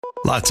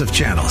Lots of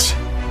channels,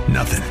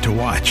 nothing to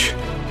watch,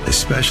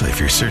 especially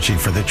if you're searching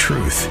for the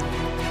truth.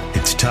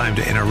 It's time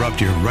to interrupt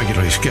your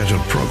regularly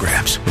scheduled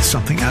programs with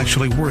something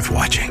actually worth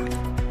watching.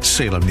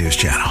 Salem News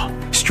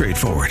Channel.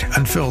 Straightforward,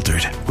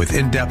 unfiltered, with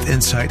in-depth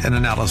insight and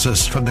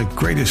analysis from the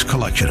greatest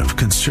collection of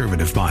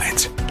conservative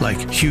minds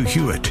like Hugh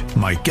Hewitt,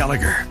 Mike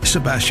Gallagher,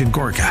 Sebastian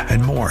Gorka,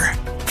 and more.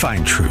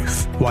 Find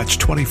truth. Watch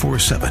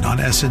 24/7 on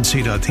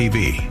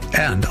snc.tv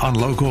and on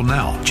Local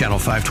Now, Channel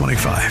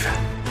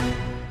 525.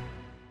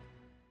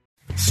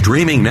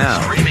 Streaming now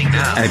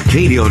at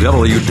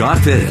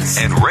KDOW.biz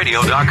and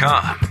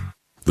radio.com.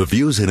 The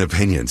views and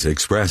opinions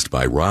expressed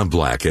by Rob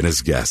Black and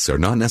his guests are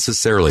not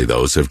necessarily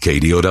those of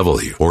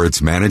KDOW or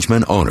its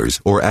management,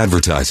 owners, or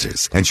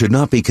advertisers and should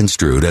not be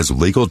construed as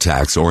legal,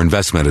 tax, or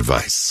investment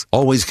advice.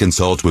 Always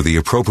consult with the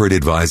appropriate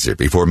advisor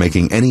before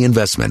making any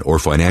investment or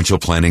financial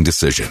planning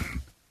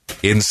decision.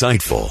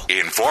 Insightful,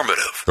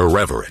 informative,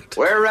 irreverent.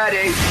 We're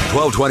ready.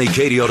 1220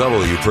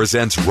 KDOW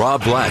presents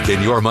Rob Black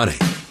and Your Money.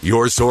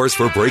 Your source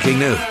for breaking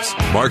news,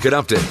 market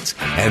updates,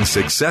 and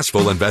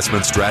successful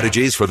investment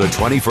strategies for the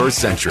 21st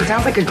century.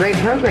 Sounds like a great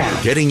program.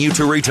 Getting you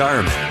to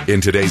retirement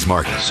in today's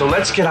market. So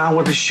let's get on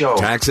with the show.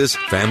 Taxes,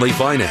 family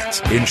finance,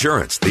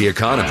 insurance, the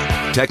economy,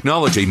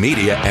 technology,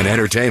 media, and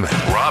entertainment.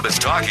 Rob is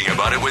talking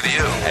about it with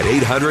you at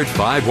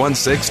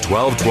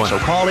 800-516-1220. So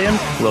call in,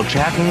 we'll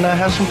chat and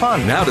have some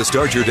fun. Now to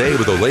start your day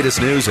with the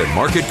latest news and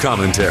market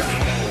commentary.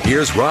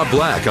 Here's Rob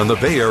Black on the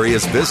Bay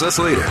Area's business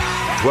leader,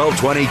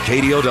 1220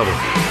 KDOW.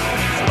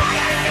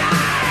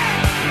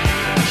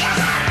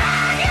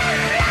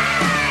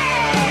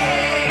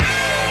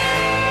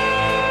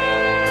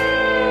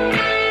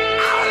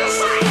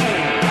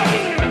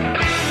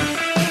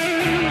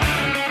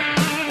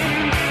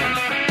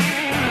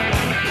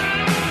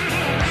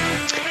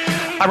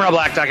 I'm Rob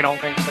Black, talking all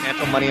things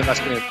financial, money,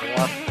 investment, and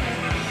more.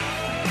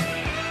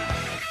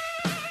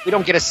 We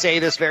don't get to say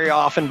this very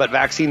often, but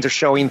vaccines are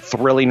showing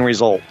thrilling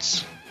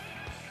results.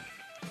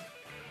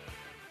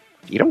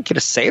 You don't get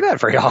to say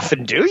that very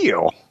often, do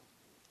you?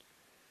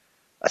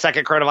 A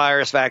second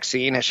coronavirus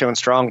vaccine has shown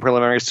strong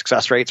preliminary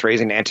success rates,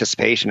 raising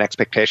anticipation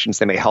expectations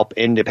that may help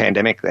end a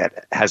pandemic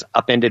that has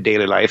upended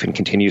daily life and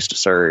continues to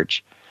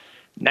surge.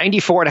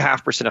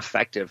 94.5%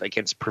 effective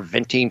against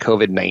preventing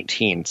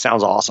COVID-19.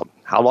 Sounds awesome.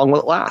 How long will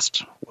it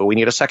last? Will we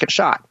need a second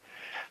shot?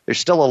 There's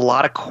still a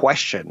lot of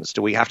questions.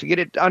 Do we have to get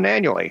it done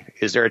annually?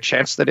 Is there a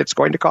chance that it's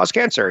going to cause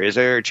cancer? Is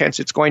there a chance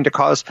it's going to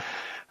cause,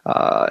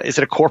 is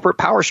it a corporate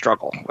power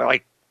struggle?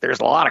 There's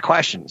a lot of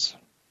questions.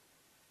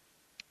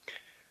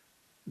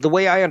 The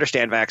way I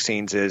understand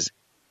vaccines is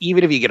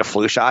even if you get a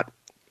flu shot,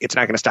 it's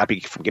not going to stop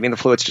you from getting the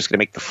flu. It's just going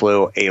to make the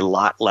flu a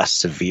lot less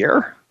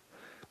severe.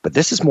 But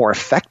this is more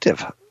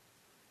effective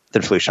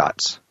than flu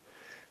shots.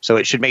 So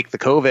it should make the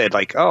COVID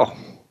I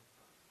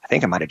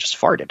think I might have just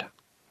farted.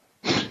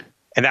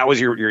 And that was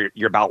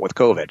your bout with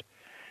COVID.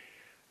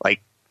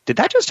 Did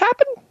that just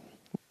happen?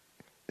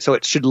 So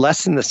it should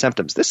lessen the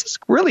symptoms. This is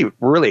really,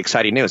 really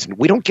exciting news. And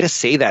we don't get to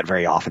say that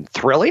very often.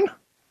 Thrilling?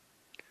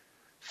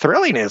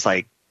 Thrilling is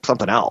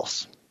something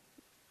else.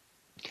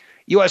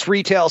 U.S.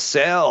 retail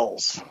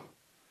sales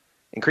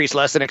increased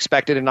less than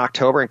expected in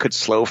October and could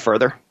slow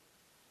further.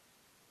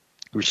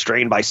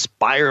 Restrained by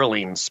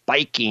spiraling,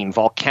 spiking,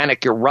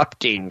 volcanic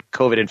erupting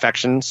COVID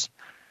infections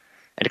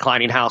and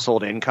declining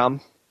household income.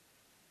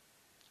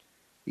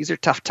 These are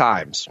tough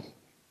times.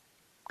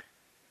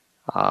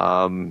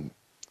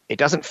 It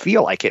doesn't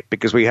feel like it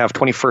because we have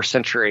 21st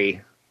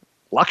century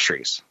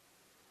luxuries.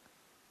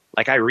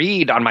 I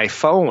read on my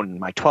phone,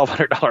 my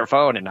 $1,200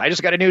 phone, and I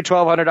just got a new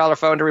 $1,200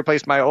 phone to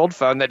replace my old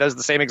phone that does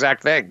the same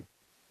exact thing.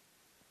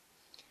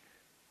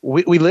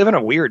 We live in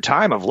a weird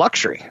time of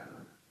luxury.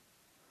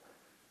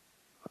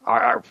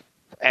 And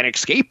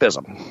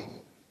escapism.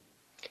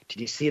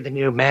 Did you see the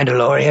new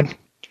Mandalorian?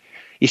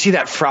 You see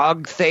that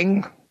frog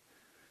thing?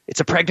 It's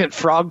a pregnant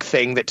frog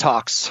thing that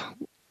talks.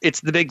 It's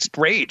the big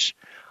rage.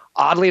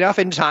 Oddly enough,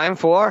 in time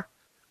for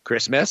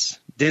Christmas,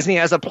 Disney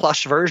has a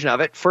plush version of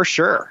it for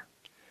sure.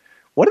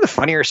 One of the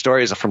funnier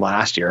stories from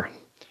last year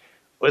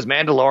was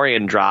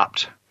Mandalorian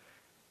dropped.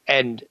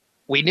 And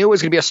we knew it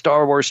was going to be a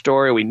Star Wars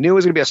story. We knew it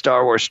was going to be a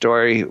Star Wars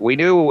story. We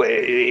knew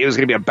it was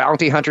going to be a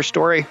bounty hunter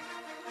story.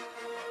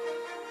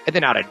 And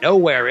then out of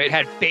nowhere, it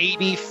had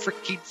baby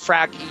freaking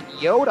fracking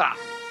Yoda.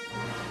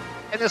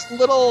 And this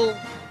little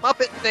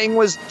Muppet thing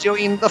was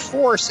doing the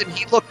Force, and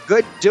he looked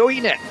good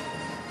doing it.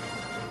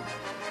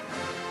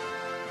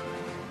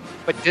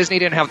 But Disney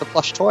didn't have the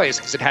plush toys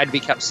because it had to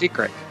be kept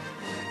secret.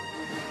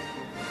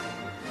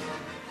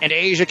 And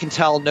Asia can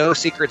tell no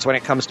secrets when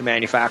it comes to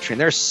manufacturing.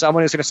 There's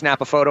someone who's going to snap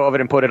a photo of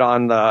it and put it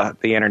on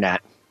the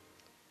internet.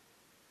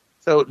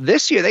 So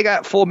this year, they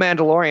got full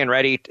Mandalorian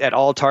ready at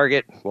all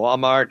Target,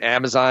 Walmart,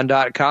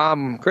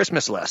 Amazon.com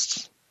Christmas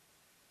lists.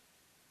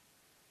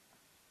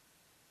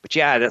 But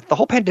yeah, the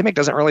whole pandemic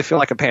doesn't really feel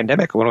like a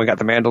pandemic when we got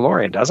the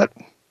Mandalorian, does it?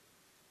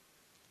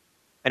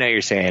 I know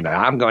you're saying,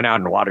 I'm going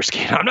out and water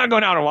skiing. I'm not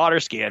going out and water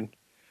skiing.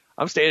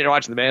 I'm staying and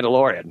watching the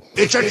Mandalorian.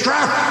 It's a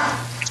trap!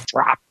 It's a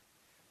trap.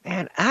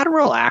 Man,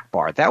 Admiral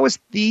Akbar, that was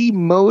the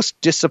most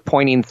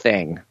disappointing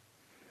thing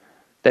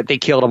that they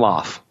killed him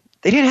off.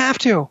 They didn't have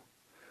to.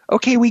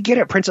 Okay, we get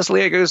it. Princess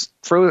Leia goes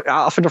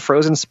off into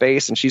frozen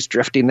space, and she's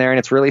drifting there, and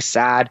it's really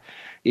sad.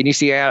 And you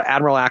see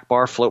Admiral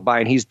Akbar float by,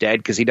 and he's dead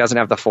because he doesn't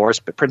have the Force.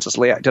 But Princess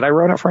Leia, did I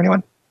ruin it for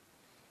anyone?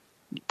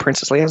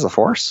 Princess Leia has the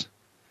Force?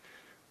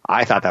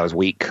 I thought that was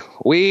weak.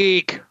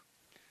 Weak!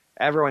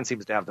 Everyone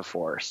seems to have the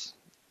Force.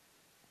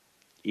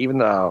 Even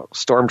the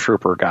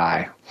Stormtrooper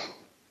guy.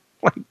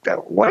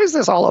 What is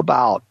this all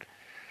about?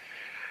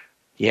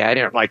 Yeah, I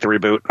didn't like the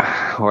reboot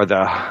or the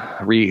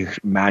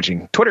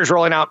reimagining. Twitter's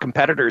rolling out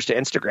competitors to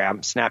Instagram,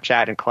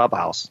 Snapchat, and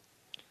Clubhouse.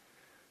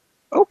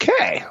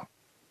 Okay.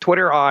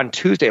 Twitter on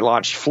Tuesday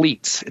launched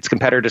Fleets, its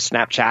competitor to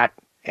Snapchat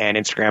and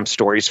Instagram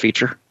Stories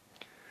feature.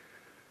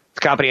 The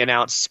company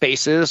announced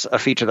Spaces, a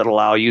feature that will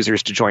allow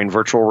users to join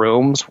virtual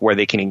rooms where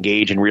they can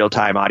engage in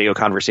real-time audio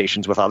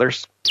conversations with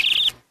others.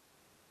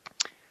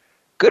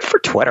 Good for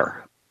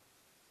Twitter.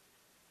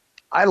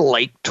 I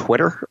like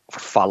Twitter for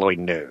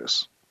following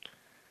news.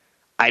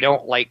 I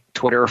don't like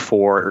Twitter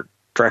for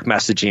direct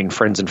messaging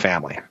friends and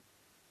family.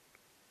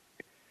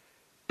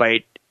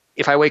 But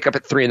if I wake up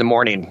at 3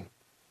 a.m,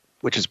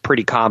 which is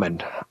pretty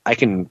common, I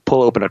can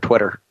pull open a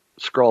Twitter,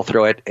 scroll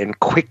through it, and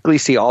quickly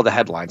see all the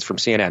headlines from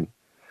CNN,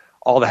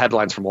 all the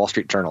headlines from Wall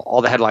Street Journal,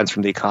 all the headlines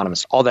from The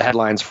Economist, all the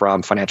headlines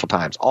from Financial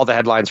Times, all the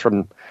headlines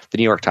from the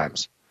New York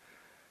Times.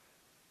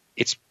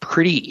 It's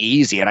pretty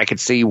easy, and I could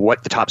see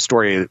what the top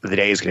story of the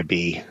day is going to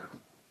be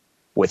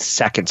with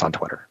seconds on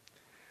Twitter.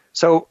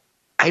 So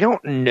I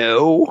don't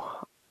know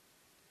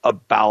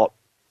about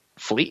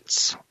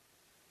Fleets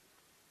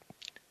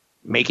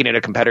making it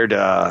a competitor to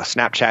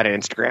Snapchat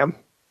and Instagram.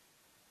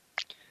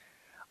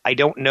 I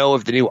don't know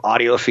if the new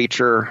audio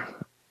feature,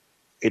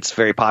 it's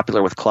very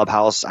popular with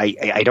Clubhouse.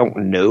 I don't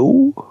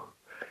know.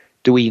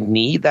 Do we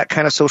need that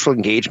kind of social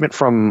engagement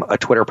from a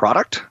Twitter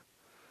product?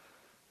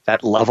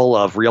 That level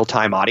of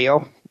real-time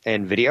audio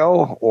and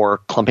video or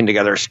clumping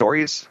together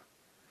stories?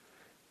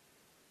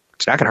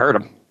 It's not going to hurt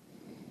them.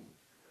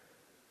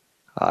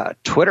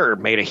 Twitter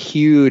made a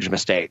huge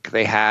mistake.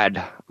 They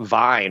had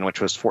Vine, which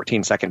was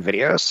 14-second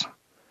videos.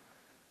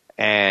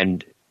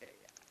 And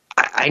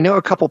I know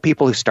a couple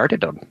people who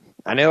started them.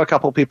 I know a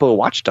couple people who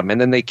watched them, and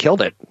then they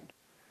killed it.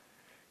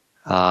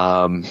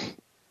 They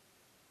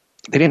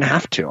didn't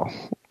have to.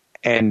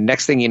 And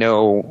next thing you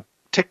know,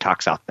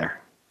 TikTok's out there.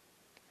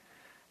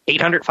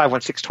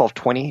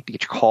 800-516-1220 to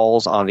get your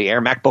calls on the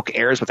air. MacBook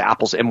Airs with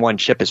Apple's M1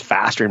 chip is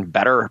faster and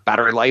better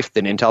battery life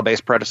than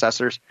Intel-based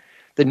predecessors.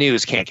 The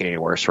news can't get any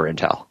worse for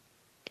Intel.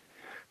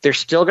 They're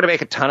still going to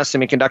make a ton of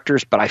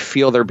semiconductors, but I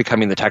feel they're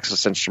becoming the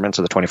Texas Instruments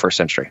of the 21st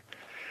century.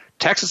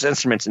 Texas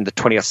Instruments in the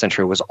 20th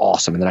century was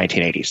awesome in the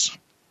 1980s.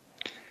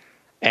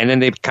 And then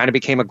they kind of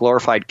became a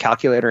glorified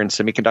calculator and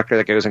semiconductor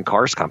that goes in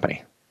cars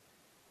company.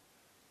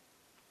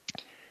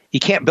 You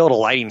can't build a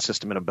lighting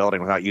system in a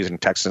building without using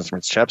Texas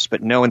Instruments chips,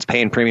 but no one's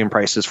paying premium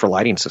prices for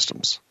lighting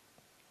systems.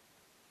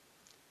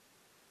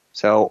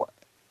 So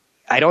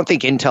I don't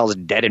think Intel's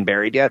dead and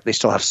buried yet. They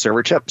still have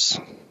server chips.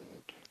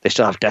 They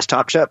still have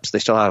desktop chips. They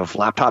still have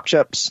laptop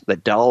chips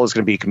that Dell is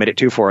going to be committed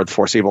to for the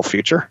foreseeable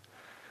future.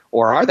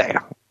 Or are they?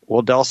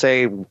 Will Dell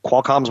say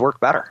Qualcomm's work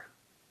better?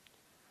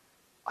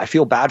 I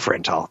feel bad for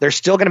Intel. They're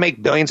still going to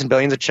make billions and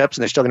billions of chips,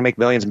 and they're still going to make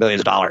billions and billions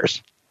of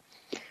dollars.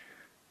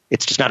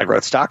 It's just not a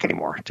growth stock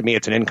anymore. To me,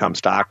 it's an income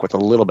stock with a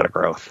little bit of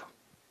growth.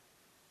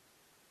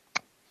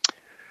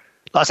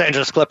 Los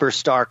Angeles Clippers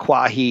star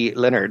Kawhi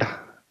Leonard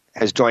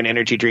has joined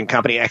energy drink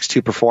company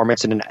X2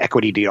 Performance in an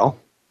equity deal.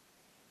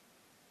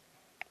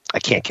 I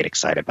can't get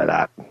excited by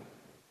that.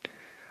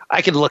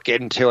 I could look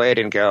into it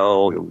and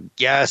go,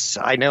 yes,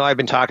 I know I've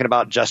been talking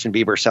about Justin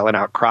Bieber selling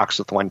out Crocs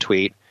with one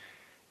tweet,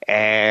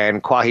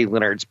 and Kawhi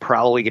Leonard's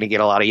probably going to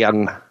get a lot of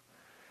young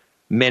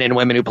men and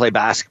women who play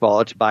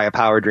basketball to buy a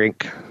power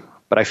drink.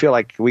 But I feel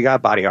like we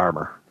got Body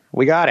Armor.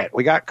 We got it.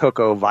 We got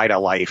Cocoa Vita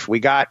Life.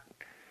 We got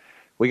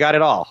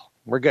it all.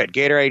 We're good.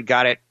 Gatorade,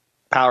 got it.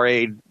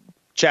 Powerade,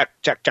 check.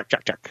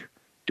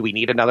 Do we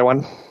need another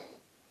one?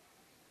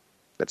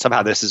 That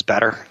somehow this is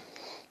better?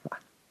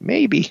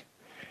 Maybe.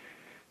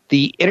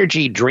 The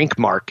energy drink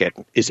market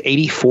is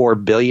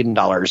 $84 billion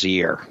a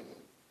year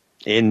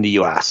in the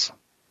U.S.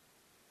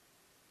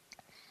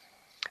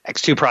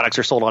 X2 products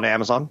are sold on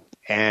Amazon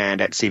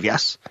and at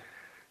CVS.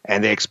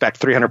 And they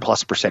expect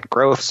 300+%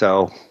 growth,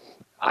 so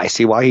I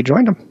see why he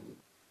joined them.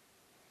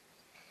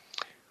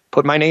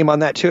 Put my name on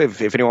that, too,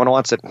 if anyone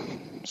wants it.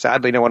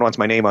 Sadly, no one wants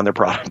my name on their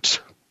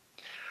product.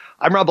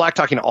 I'm Rob Black,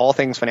 talking all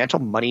things financial,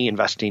 money,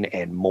 investing,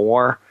 and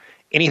more.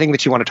 Anything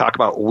that you want to talk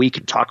about, we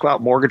can talk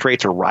about. Mortgage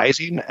rates are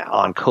rising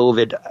on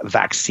COVID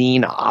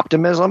vaccine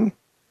optimism.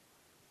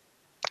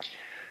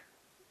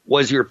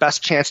 Was your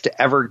best chance to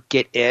ever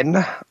get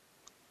in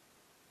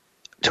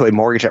to a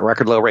mortgage at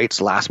record low rates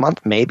last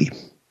month? Maybe.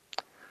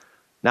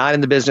 Not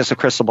in the business of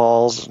crystal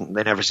balls.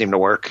 They never seem to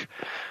work.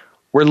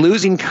 We're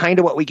losing kind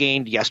of what we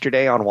gained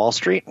yesterday on Wall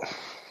Street.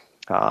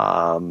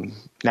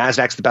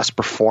 NASDAQ's the best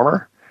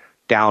performer,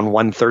 down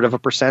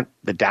 0.33%.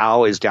 The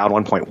Dow is down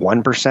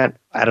 1.1%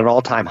 at an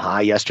all-time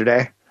high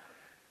yesterday.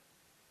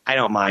 I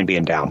don't mind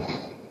being down.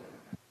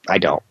 I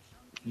don't.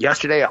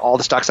 Yesterday, all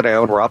the stocks that I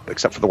own were up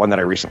except for the one that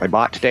I recently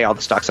bought. Today, all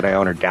the stocks that I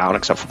own are down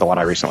except for the one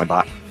I recently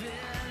bought.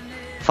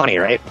 Funny,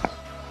 right?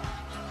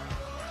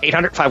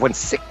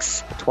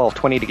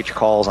 800-516-1220 to get your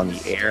calls on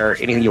the air.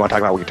 Anything you want to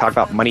talk about, we can talk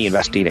about money,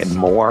 investing, and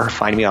more.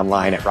 Find me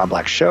online at Rob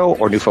Black Show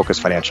or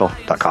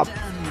newfocusfinancial.com.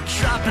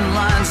 Dropping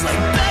lines like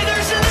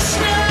beggars in the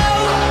snow.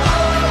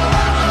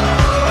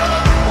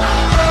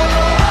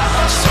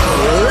 So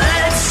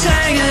let's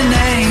hang an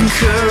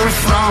anchor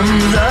from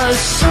the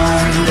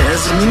sun.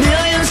 There's a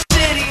million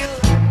cities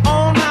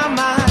on my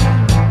mind.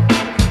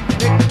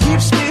 It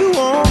keeps me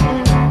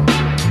warm.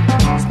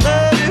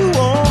 Steady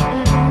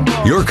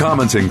warm. Your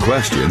comments and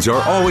questions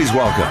are always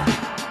welcome.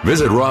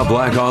 Visit Rob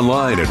Black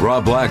online at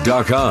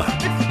robblack.com.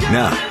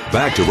 Now,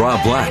 back to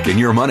Rob Black and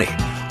Your Money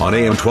on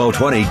AM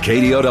 1220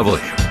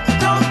 KDOW.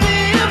 Don't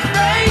be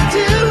afraid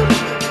to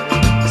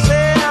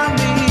say I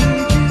need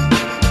you.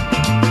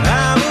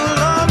 I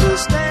will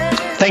understand.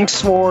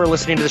 Thanks for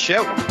listening to the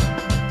show.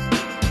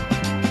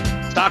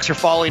 Stocks are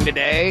falling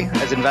today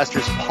as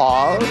investors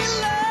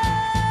pause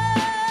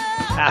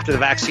after the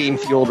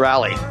vaccine-fueled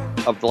rally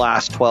of the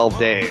last 12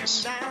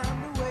 days.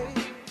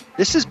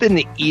 This has been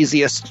the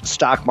easiest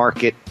stock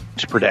market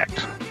to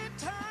predict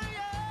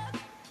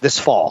this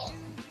fall.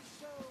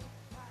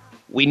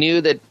 We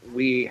knew that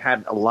we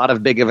had a lot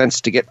of big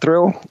events to get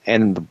through,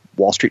 and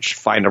Wall Street should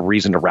find a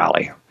reason to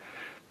rally.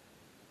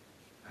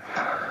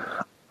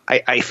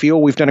 I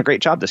feel we've done a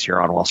great job this year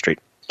on Wall Street.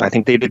 I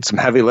think they did some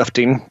heavy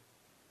lifting,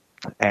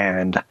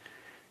 and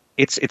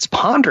it's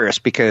ponderous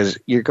because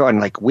you're going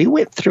like, we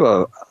went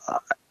through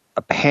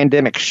a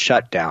pandemic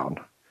shutdown.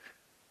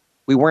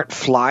 We weren't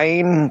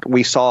flying.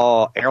 We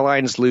saw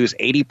airlines lose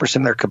 80%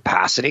 of their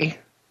capacity,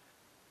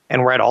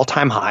 and we're at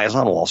all-time highs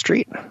on Wall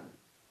Street.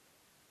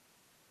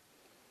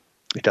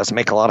 It doesn't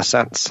make a lot of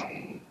sense.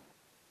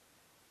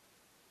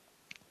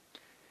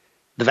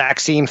 The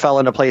vaccine fell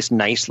into place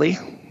nicely,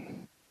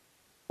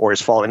 or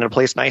is falling into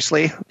place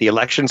nicely. The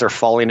elections are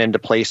falling into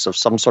place of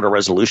some sort of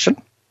resolution.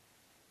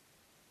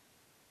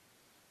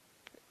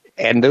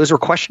 And those are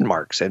question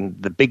marks.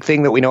 And the big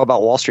thing that we know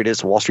about Wall Street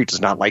is Wall Street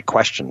does not like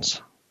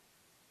questions.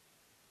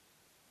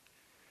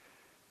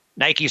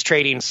 Nike's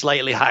trading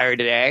slightly higher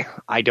today.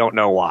 I don't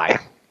know why.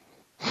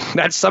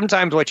 That's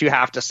sometimes what you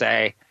have to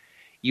say.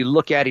 You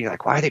look at it and you're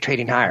like, why are they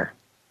trading higher?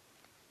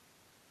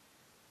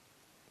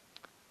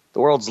 The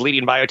world's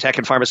leading biotech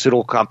and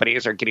pharmaceutical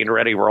companies are getting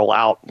ready to roll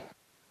out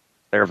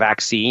their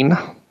vaccine.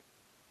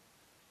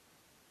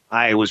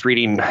 I was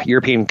reading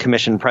European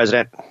Commission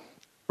President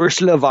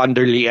Ursula von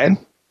der Leyen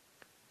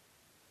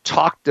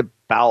talked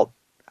about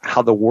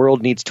how the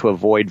world needs to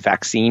avoid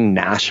vaccine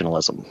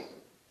nationalism.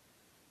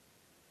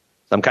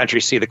 Some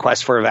countries see the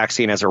quest for a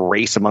vaccine as a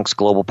race amongst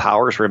global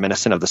powers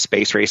reminiscent of the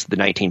space race of the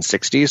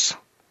 1960s.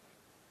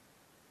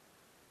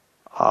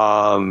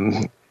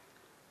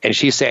 And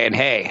she's saying,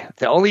 hey,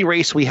 the only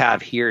race we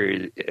have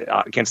here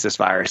against this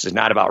virus is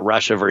not about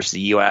Russia versus the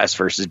U.S.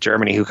 versus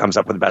Germany, who comes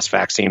up with the best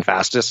vaccine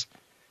fastest.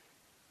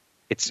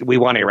 We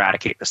want to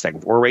eradicate this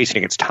thing. We're racing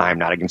against time,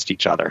 not against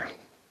each other.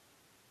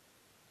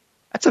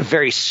 That's a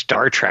very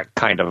Star Trek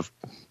kind of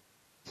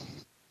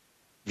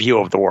view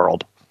of the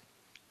world.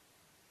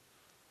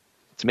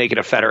 To make it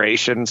a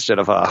federation instead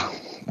of a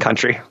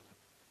country.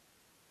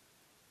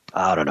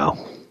 I don't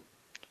know.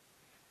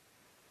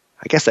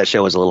 I guess that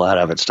show was a little ahead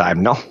of its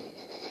time, no?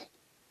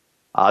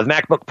 The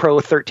MacBook Pro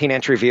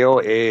 13-inch review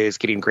is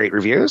getting great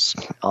reviews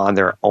on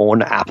their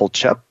own Apple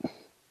chip.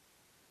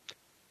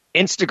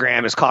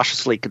 Instagram is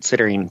cautiously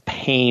considering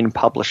paying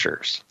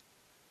publishers,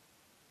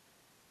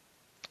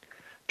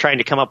 trying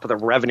to come up with a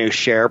revenue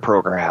share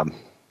program.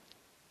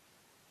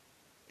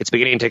 It's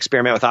beginning to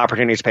experiment with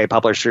opportunities to pay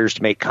publishers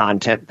to make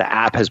content. The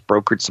app has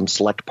brokered some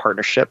select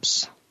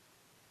partnerships.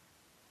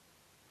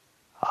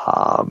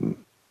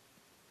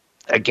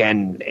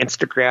 Again,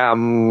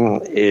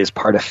 Instagram is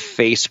part of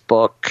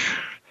Facebook.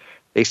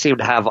 They seem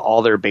to have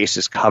all their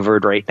bases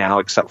covered right now,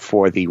 except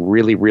for the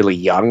really, really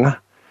young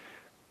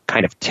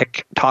kind of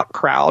TikTok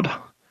crowd.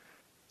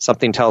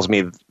 Something tells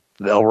me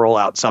they'll roll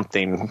out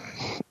something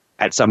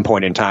at some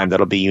point in time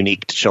that'll be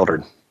unique to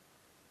children.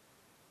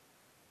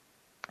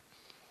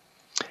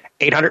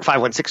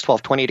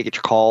 800-516-1220 to get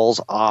your calls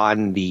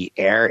on the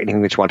air.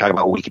 Anything that you want to talk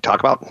about, we could talk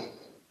about.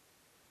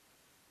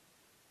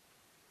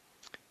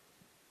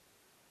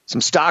 Some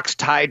stocks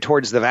tied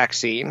towards the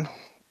vaccine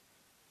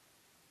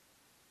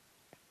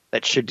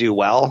that should do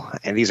well,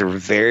 and these are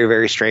very,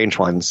 very strange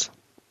ones.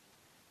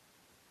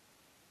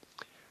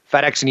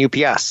 FedEx and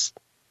UPS,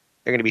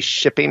 they're going to be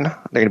shipping.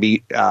 They're going to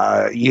be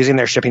using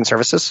their shipping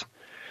services.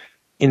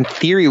 In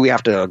theory, we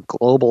have to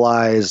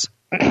globalize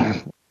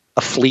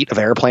a fleet of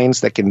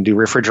airplanes that can do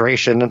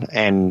refrigeration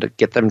and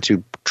get them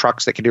to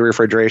trucks that can do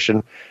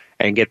refrigeration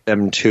and get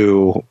them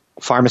to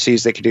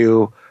pharmacies that can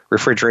do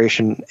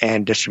refrigeration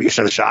and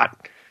distribution of the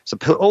shot.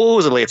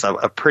 Supposedly, it's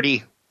a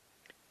pretty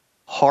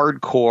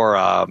hardcore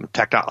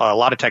a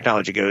lot of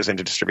technology goes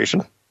into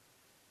distribution.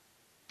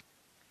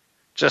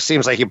 Just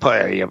seems like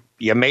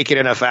you make it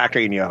in a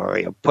factory and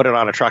you put it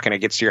on a truck and it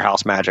gets to your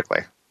house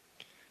magically.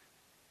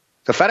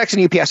 So FedEx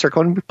and UPS are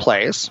going to be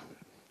plays.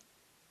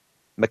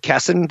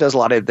 McKesson does a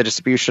lot of the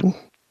distribution.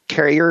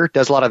 Carrier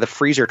does a lot of the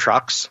freezer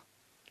trucks.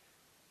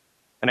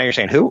 And now you're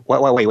saying, who?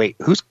 Wait.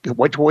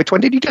 Which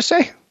one did you just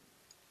say?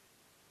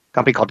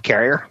 Company called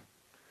Carrier.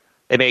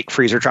 They make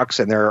freezer trucks,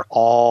 and they're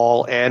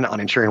all in on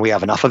ensuring we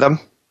have enough of them.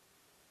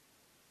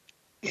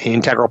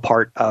 Integral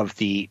part of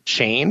the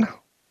chain.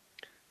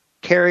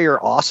 Carrier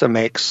also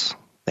makes,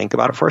 think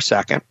about it for a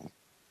second,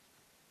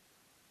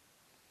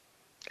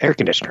 air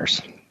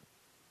conditioners.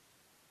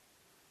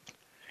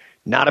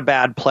 Not a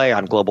bad play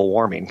on global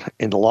warming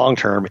in the long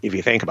term if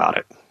you think about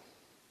it.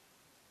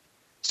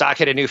 Stock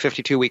hit a new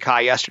 52-week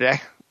high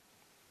yesterday.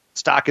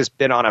 Stock has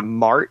been on a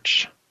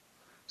march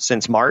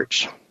since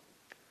March,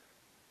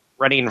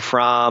 running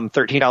from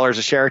 $13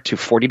 a share to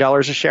 $40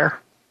 a share.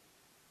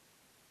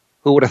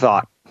 Who would have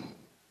thought?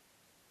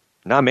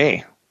 Not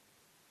me.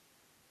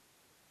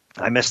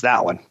 I missed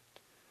that one.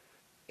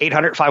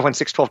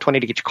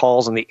 800-516-1220 to get your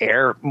calls in the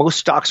air. Most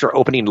stocks are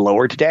opening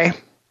lower today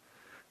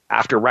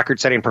after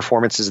record-setting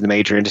performances in the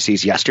major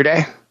indices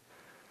yesterday.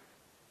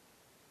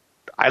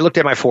 I looked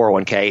at my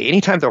 401k.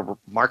 Anytime the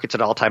market's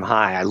at all-time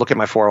high, I look at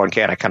my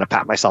 401k and I kind of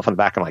pat myself on the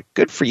back. I'm like,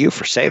 good for you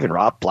for saving,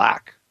 Rob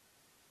Black.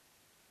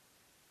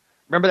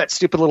 Remember that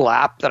stupid little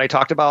app that I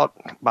talked about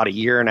a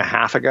year and a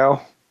half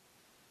ago?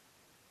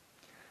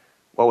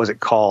 What was it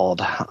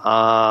called?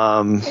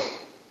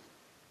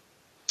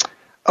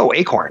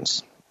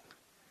 Acorns.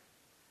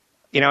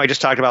 I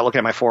just talked about looking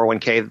at my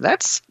 401k.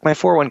 My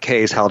 401k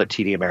is held at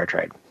TD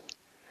Ameritrade.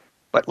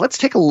 But let's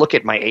take a look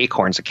at my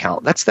Acorns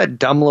account. That's that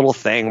dumb little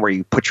thing where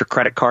you put your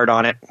credit card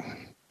on it,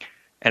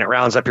 and it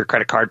rounds up your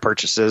credit card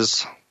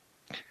purchases.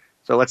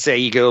 So let's say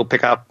you go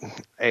pick up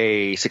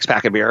a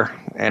 6-pack of beer,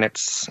 and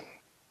it's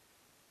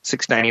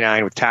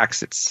 $6.99 with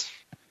tax. It's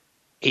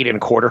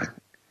 $8.25.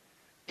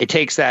 It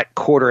takes that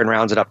quarter and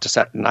rounds it up to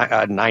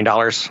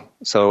 $9.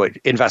 So it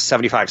invests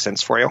 75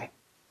 cents for you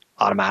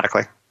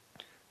automatically,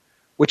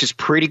 which is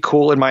pretty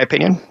cool in my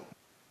opinion.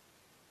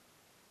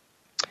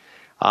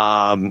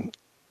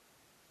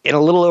 In a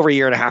little over a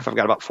year and a half, I've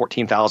got about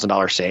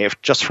 $14,000 saved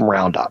just from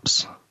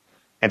roundups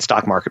and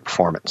stock market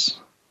performance.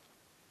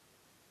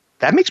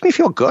 That makes me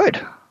feel good.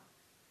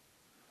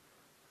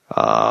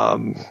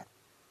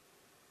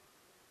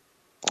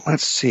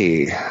 Let's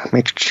see.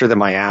 Make sure that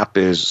my app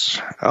is...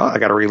 I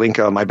got to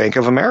relink my Bank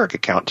of America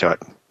account to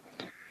it.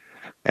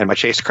 And my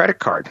Chase credit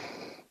card.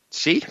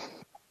 See?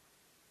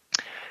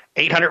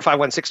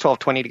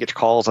 800-516-1220 to get your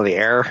calls on the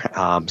air.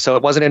 So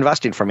it wasn't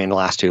investing for me in the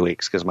last 2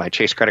 weeks because my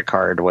Chase credit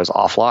card was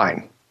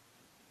offline.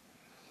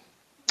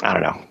 I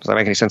don't know. Does that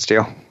make any sense to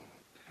you?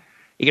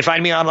 You can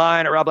find me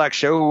online at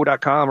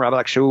robblackshow.com,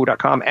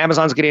 robblackshow.com.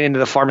 Amazon's getting into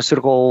the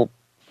pharmaceutical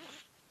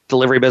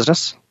delivery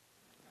business.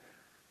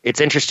 It's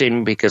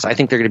interesting because I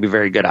think they're going to be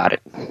very good at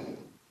it.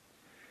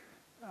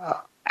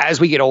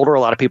 As we get older,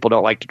 a lot of people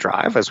don't like to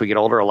drive. As we get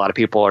older, a lot of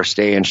people are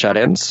staying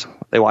shut-ins.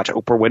 They watch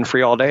Oprah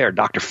Winfrey all day or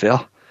Dr.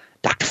 Phil.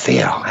 Dr.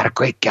 Phil had a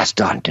great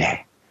guest on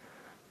today.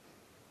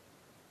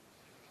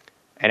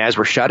 And as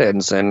we're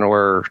shut-ins and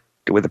we're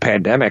with the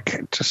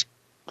pandemic, just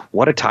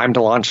what a time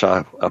to launch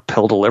a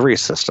pill delivery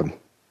system.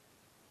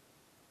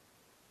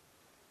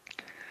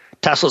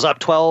 Tesla's up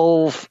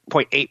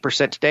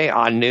 12.8% today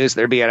on news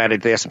they're being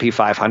added to the S&P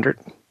 500.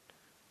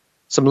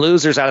 Some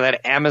losers out of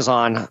that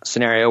Amazon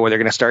scenario where they're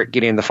going to start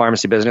getting in the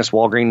pharmacy business.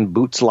 Walgreens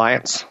Boots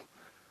Alliance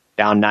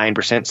down 9%.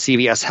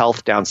 CVS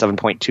Health down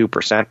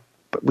 7.2%.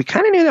 But we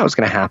kind of knew that was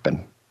going to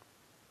happen.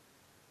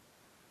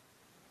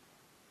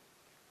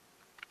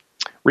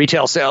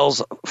 Retail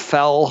sales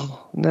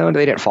fell. No,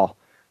 they didn't fall.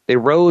 They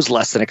rose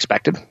less than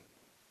expected.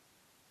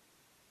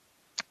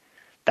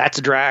 That's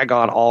a drag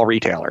on all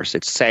retailers.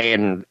 It's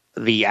saying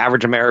the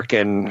average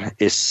American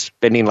is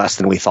spending less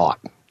than we thought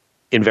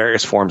in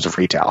various forms of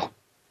retail.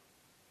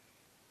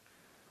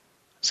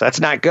 So that's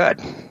not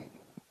good.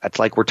 That's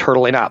like we're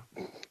turtling up.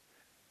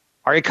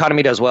 Our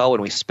economy does well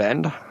when we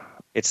spend.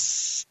 It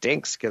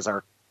stinks because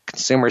our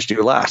consumers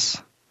do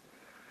less.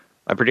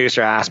 My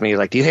producer asked me, he's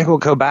like, do you think we'll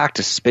go back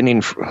to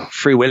spending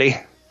free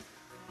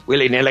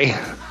willy-nilly?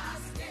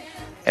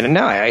 And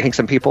no, I think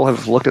some people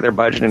have looked at their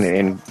budget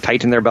and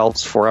tightened their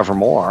belts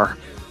forevermore.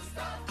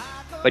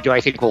 But do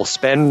I think we'll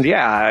spend?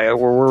 Yeah,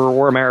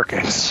 we're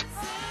Americans.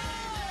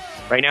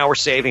 Right now we're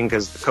saving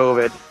because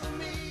COVID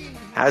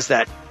has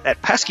that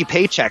pesky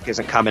paycheck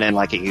isn't coming in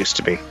like it used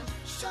to be. You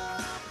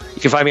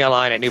can find me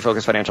online at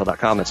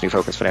newfocusfinancial.com. That's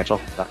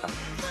newfocusfinancial.com.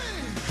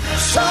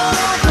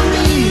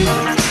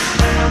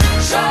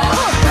 Show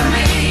for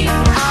me, I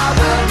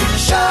will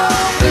show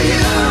for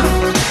you.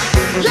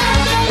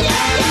 Yeah.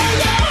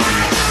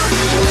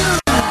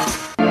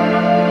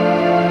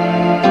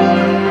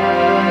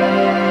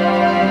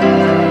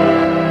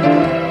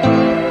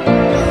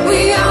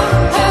 We all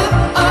have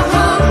a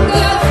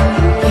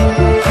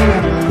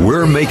hunger.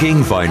 We're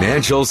making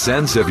financial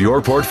sense of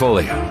your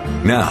portfolio.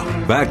 Now,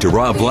 back to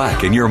Rob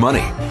Black and Your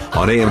Money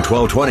on AM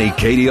 1220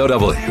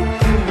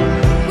 KDOW.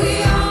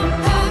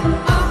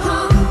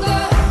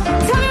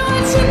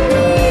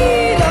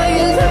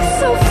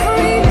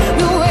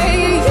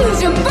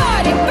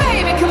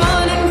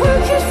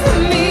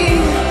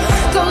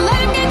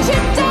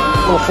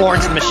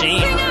 Florence and the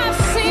Machine.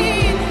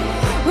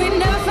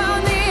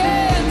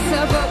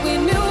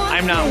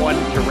 I'm not one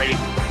to rate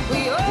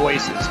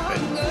voices, but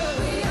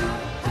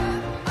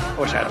I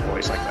wish I had a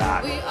voice like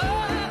that.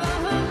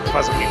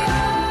 Wasn't me.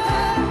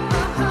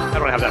 I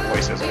don't have that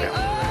voice as I am.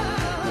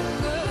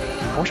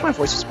 I wish my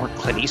voice was more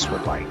Clint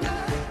Eastwood-like.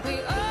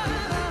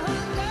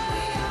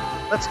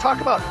 Let's talk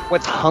about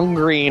what's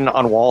hungering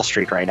on Wall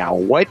Street right now.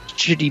 What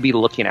should you be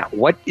looking at?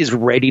 What is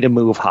ready to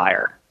move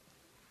higher?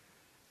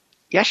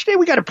 Yesterday,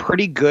 we got a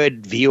pretty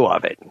good view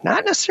of it.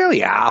 Not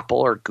necessarily Apple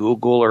or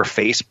Google or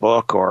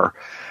Facebook or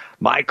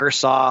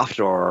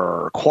Microsoft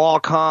or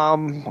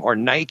Qualcomm or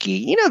Nike.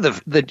 You know,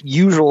 the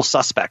usual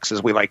suspects,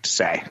 as we like to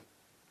say.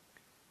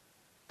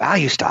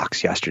 Value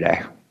stocks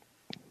yesterday.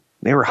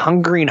 They were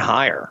hungering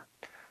higher.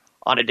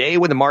 On a day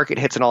when the market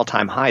hits an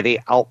all-time high, they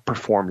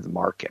outperformed the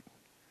market.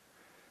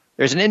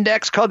 There's an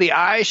index called the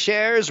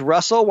iShares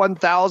Russell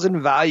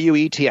 1000 Value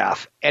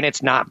ETF, and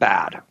it's not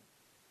bad.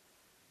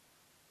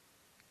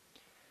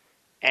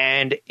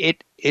 And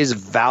it is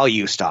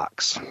value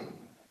stocks.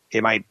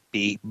 It might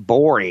be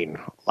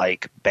boring,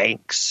 like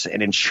banks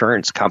and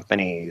insurance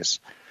companies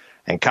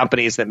and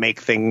companies that make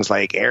things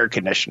like air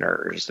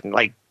conditioners. And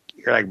like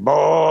you're like,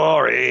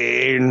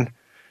 boring.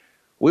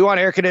 We want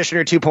air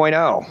conditioner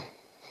 2.0.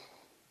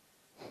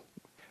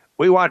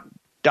 We want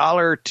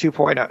dollar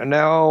 2.0.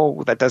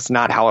 No, that's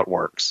not how it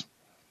works.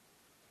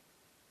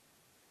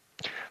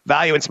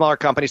 Value in smaller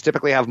companies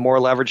typically have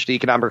more leverage to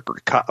economic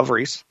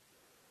recoveries.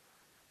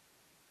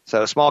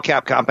 So small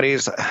cap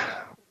companies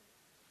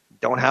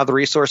don't have the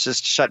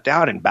resources to shut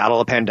down and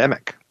battle a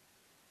pandemic.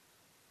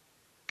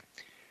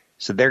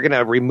 So they're going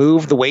to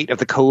remove the weight of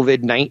the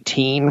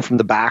COVID-19 from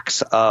the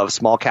backs of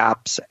small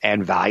caps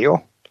and value.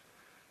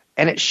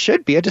 And it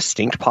should be a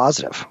distinct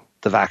positive,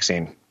 the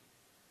vaccine.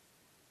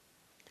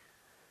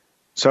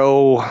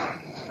 So,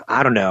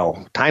 I don't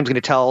know. Time's going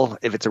to tell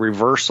if it's a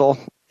reversal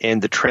in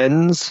the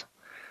trends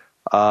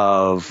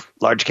of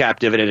large cap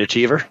dividend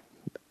achiever.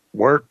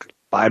 Work,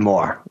 buy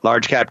more.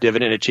 Large cap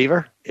dividend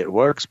achiever, it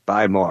works,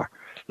 buy more.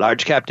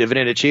 Large cap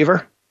dividend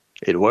achiever,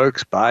 it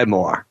works, buy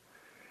more.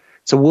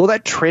 So will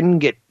that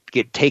trend get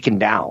taken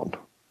down?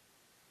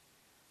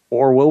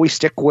 Or will we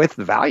stick with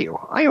value?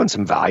 I own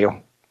some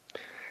value.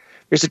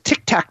 There's a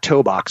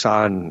tic-tac-toe box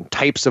on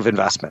types of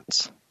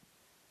investments.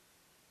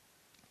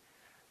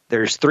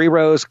 There's 3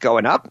 rows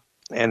going up,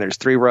 and there's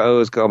 3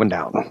 rows going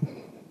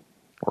down,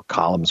 or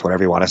columns,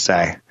 whatever you want to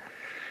say.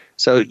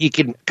 So you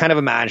can kind of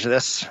imagine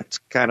this. It's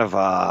kind of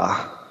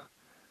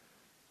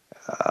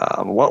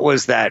what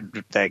was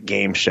that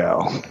game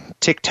show?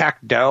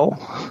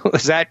 Tic-tac-toe?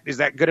 Is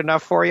that good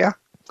enough for you?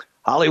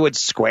 Hollywood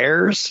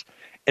squares.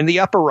 In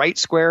the upper right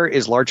square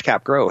is large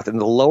cap growth, and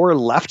the lower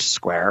left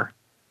square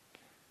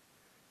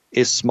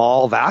is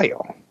small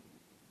value.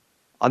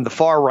 On the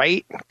far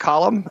right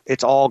column,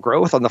 it's all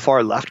growth. On the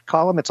far left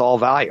column, it's all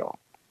value.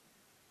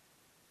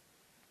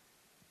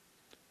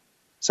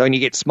 So when you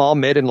get small,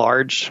 mid, and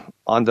large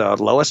on the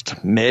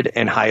lowest, mid,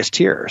 and highest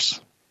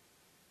tiers.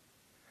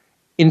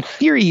 In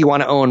theory, you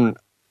want to own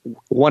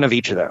one of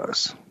each of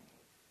those.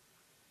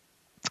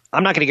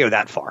 I'm not going to go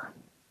that far.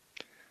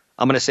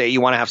 I'm going to say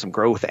you want to have some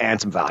growth and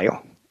some value.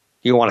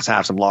 You want to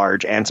have some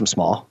large and some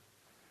small.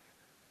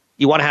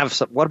 You want to have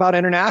some, what about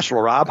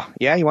international, Rob?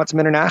 Yeah, you want some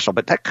international,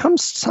 but that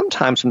comes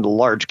sometimes from the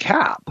large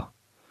cap.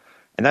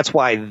 And that's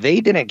why they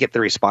didn't get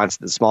the response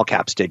that the small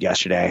caps did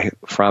yesterday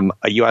from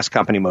a U.S.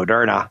 company,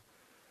 Moderna,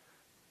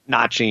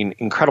 notching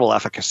incredible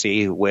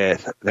efficacy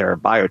with their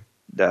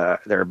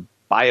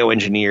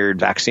bioengineered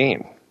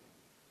vaccine.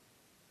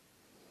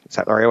 Is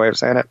that the right way of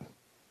saying it?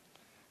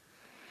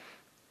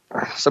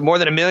 So more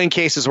than 1 million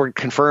cases were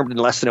confirmed in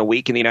less than a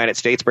week in the United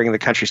States, bringing the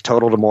country's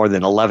total to more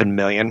than 11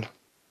 million.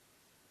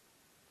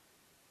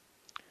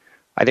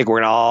 I think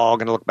we're all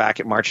going to look back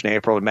at March and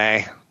April and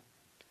May.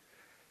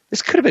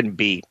 This could have been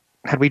beat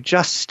had we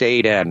just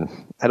stayed in,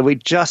 had we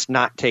just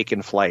not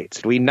taken flights,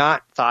 had we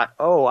not thought,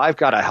 oh, I've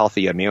got a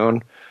healthy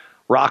immune,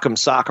 rock'em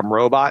sock'em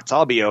robots,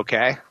 I'll be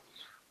okay.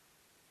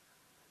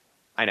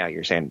 I know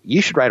you're saying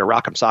you should write a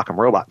rock'em sock'em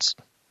robots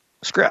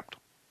script.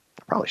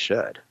 I probably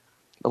should.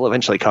 It'll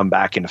eventually come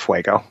back into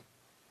Fuego.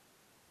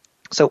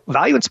 So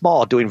value and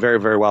small doing very,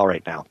 very well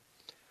right now.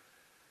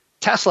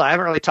 Tesla, I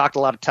haven't really talked a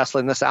lot of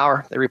Tesla in this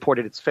hour. They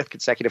reported its 5th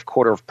consecutive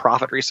quarter of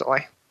profit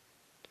recently.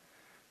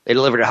 They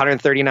delivered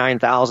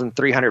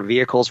 139,300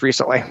 vehicles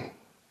recently.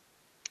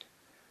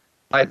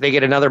 They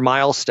get another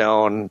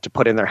milestone to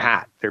put in their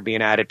hat. They're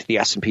being added to the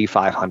S&P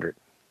 500.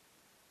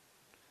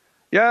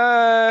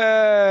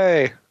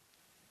 Yay!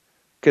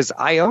 Because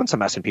I own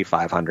some S&P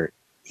 500.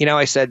 You know,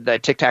 I said the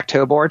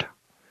tic-tac-toe board.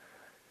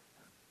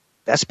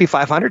 The S&P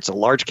 500 is a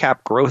large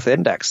cap growth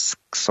index,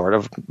 sort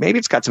of. Maybe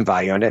it's got some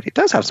value in it. It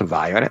does have some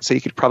value in it, so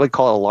you could probably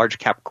call it a large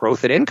cap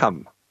growth and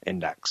income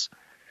index.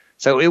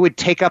 So it would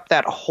take up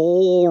that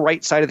whole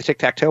right side of the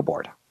tic-tac-toe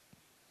board.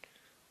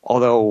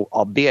 Although,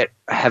 albeit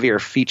a heavier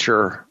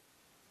feature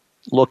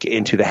look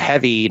into the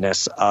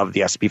heaviness of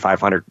the S&P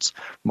 500's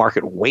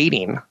market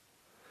weighting,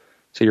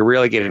 so you're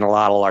really getting a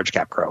lot of large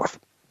cap growth.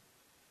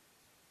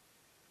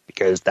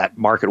 because that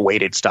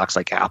market-weighted stocks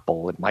like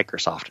Apple and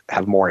Microsoft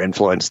have more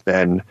influence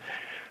than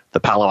the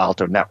Palo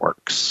Alto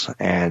networks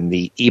and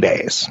the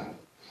eBays.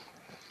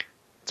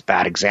 It's a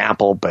bad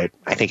example, but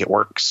I think it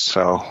works,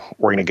 so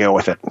we're going to go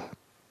with it.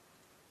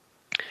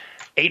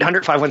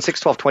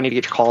 800-516-1220 to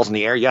get your calls in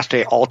the air.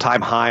 Yesterday,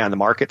 all-time high on the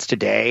markets.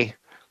 Today,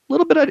 a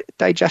little bit of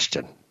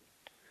digestion.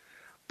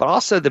 But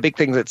also the big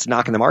thing that's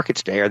knocking the market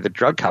today are the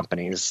drug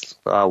companies.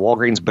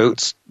 Walgreens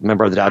Boots,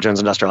 member of the Dow Jones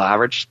Industrial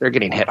Average, they're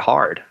getting hit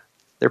hard.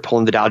 They're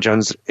pulling the Dow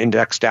Jones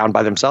index down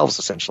by themselves,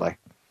 essentially.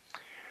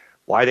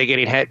 Why are they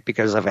getting hit?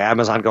 Because of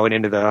Amazon going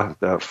into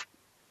the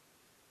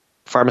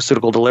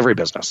pharmaceutical delivery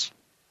business.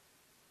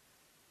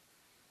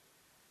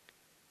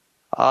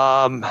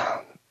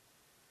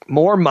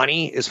 More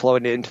money is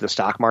flowing into the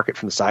stock market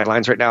from the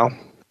sidelines right now.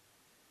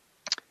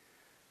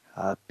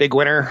 Big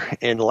winner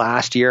in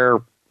last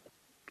year.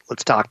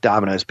 Let's talk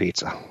Domino's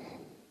Pizza.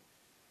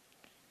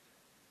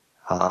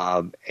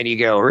 And you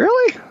go,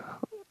 really?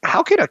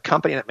 How can a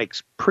company that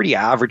makes pretty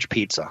average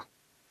pizza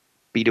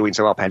be doing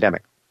so well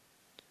pandemic?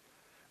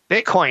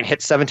 Bitcoin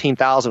hit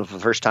 17,000 for the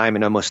first time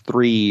in almost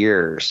 3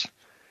 years.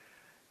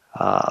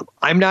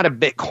 I'm not a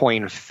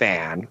Bitcoin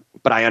fan,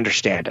 but I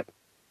understand it.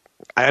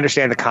 I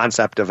understand the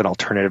concept of an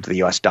alternative to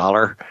the US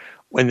dollar.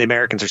 When the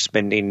Americans are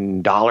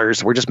spending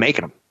dollars, we're just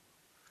making them.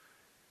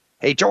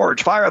 Hey,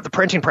 George, fire up the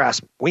printing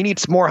press. We need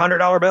some more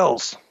 $100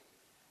 bills.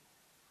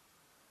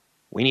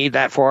 We need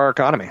that for our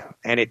economy.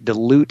 And it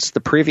dilutes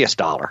the previous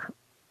dollar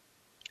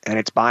and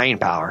its buying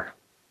power.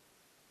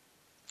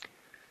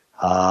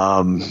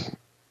 But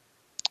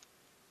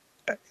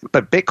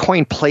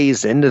Bitcoin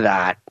plays into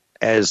that,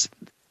 as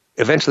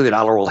eventually the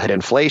dollar will hit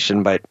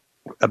inflation, but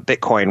a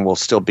Bitcoin will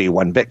still be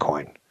one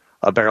Bitcoin.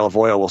 A barrel of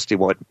oil will still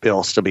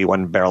be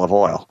one barrel of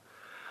oil.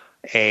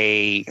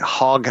 A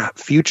hog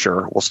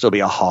future will still be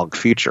a hog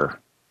future.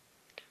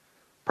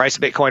 Price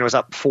of Bitcoin was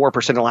up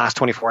 4% in the last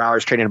 24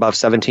 hours, trading above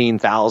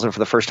 17,000 for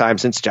the first time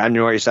since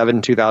January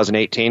 7,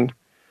 2018.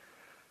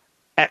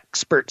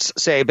 Experts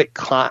say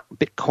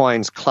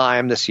Bitcoin's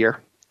climb this year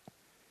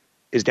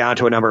is down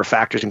to a number of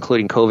factors,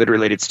 including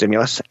COVID-related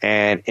stimulus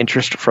and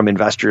interest from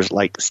investors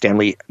like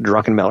Stanley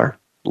Druckenmiller,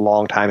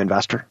 longtime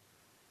investor.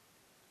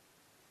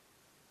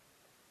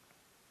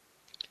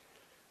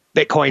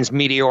 Bitcoin's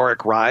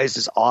meteoric rise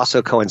is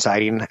also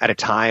coinciding at a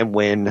time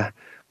when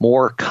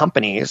more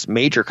companies,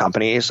 major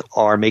companies,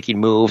 are making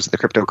moves in the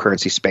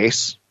cryptocurrency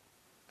space.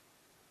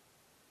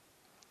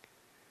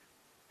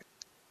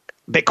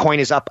 Bitcoin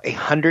is up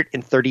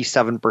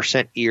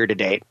 137% year to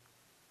date.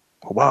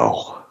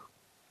 Whoa.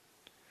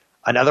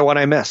 Another one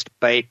I missed,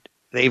 but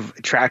they've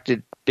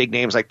attracted big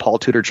names like Paul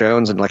Tudor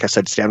Jones and, like I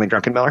said, Stanley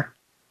Druckenmiller.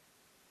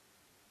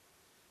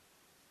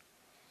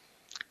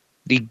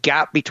 The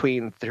gap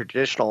between the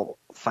traditional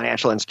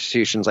financial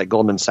institutions like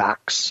Goldman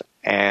Sachs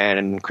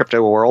and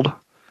crypto world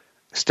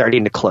is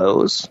starting to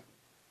close.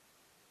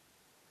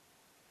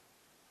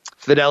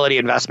 Fidelity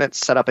Investments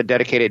set up a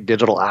dedicated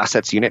digital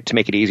assets unit to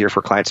make it easier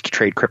for clients to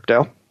trade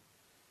crypto.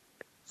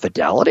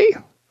 Fidelity?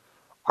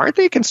 Aren't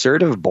they a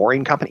conservative,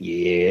 boring company?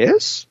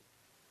 Yes.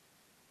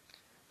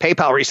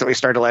 PayPal recently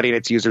started letting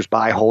its users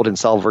buy, hold, and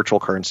sell virtual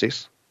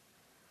currencies.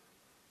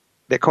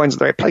 Bitcoin's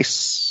the right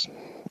place.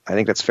 I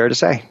think that's fair to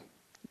say.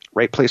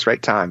 Right place,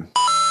 right time.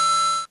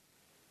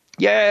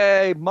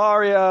 Yay,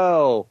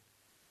 Mario!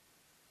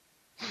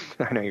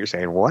 I know you're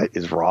saying, what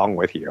is wrong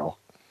with you?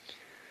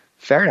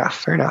 Fair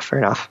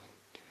enough.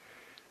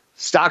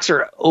 Stocks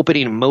are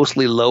opening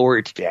mostly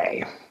lower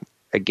today.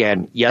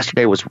 Again,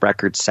 yesterday was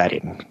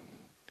record-setting.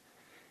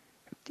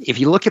 If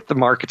you look at the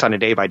markets on a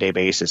day-by-day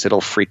basis,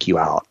 it'll freak you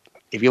out.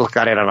 If you look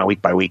at it on a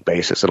week-by-week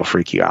basis, it'll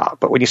freak you out.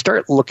 But when you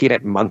start looking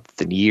at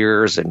months and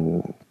years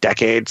and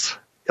decades,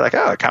 you're like,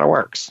 oh, it kind of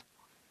works.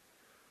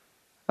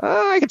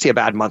 I can see a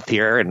bad month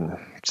here and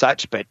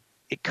such, but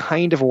it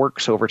kind of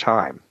works over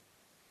time.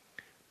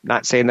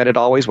 Not saying that it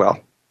always will.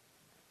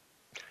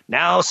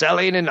 Now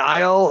selling in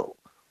aisle.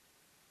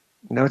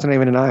 No, it's not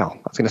even an aisle.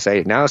 I was going to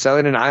say now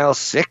selling in aisle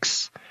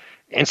 6,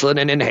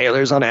 insulin and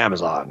inhalers on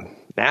Amazon.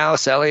 Now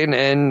selling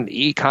in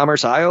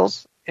e-commerce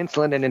aisles,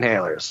 insulin and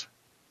inhalers.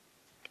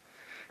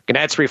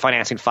 Gannett's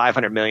refinancing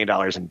 $500 million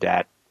in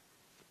debt.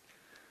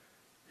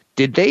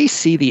 Did they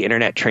see the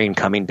internet train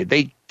coming? Did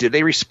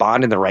they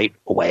respond in the right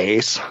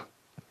ways?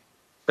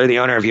 They're the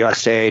owner of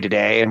USA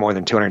Today and more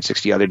than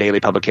 260 other daily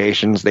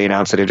publications. They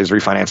announced that it has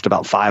refinanced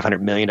about $500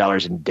 million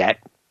in debt,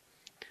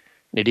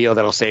 in a deal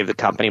that will save the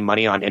company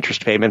money on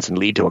interest payments and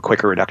lead to a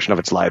quicker reduction of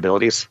its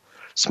liabilities.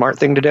 Smart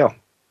thing to do.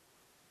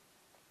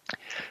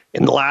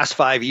 In the last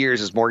 5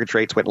 years, as mortgage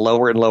rates went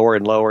lower and lower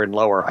and lower and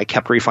lower, I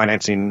kept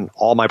refinancing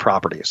all my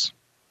properties.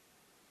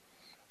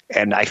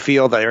 And I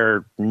feel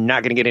they're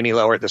not going to get any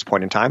lower at this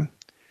point in time.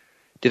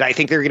 Did I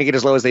think they were going to get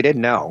as low as they did?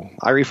 No.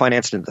 I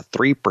refinanced in the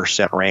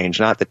 3% range,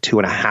 not the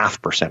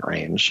 2.5%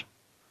 range.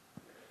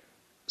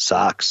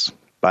 Sucks.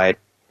 But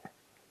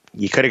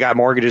you could have got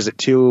mortgages at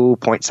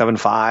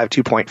 2.75,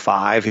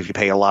 2.5 if you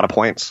pay a lot of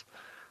points.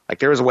 Like,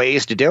 there was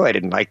ways to do it,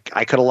 and I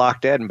could have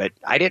locked in, but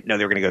I didn't know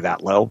they were going to go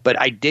that low. But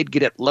I did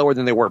get it lower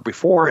than they were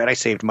before, and I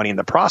saved money in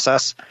the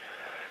process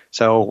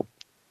So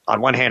on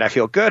one hand, I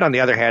feel good. On the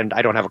other hand,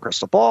 I don't have a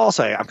crystal ball,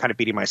 so I'm kind of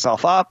beating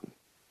myself up.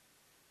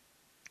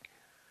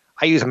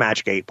 I use a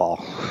magic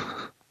 8-ball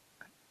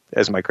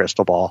as my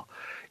crystal ball,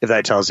 if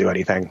that tells you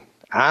anything.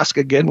 Ask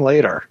again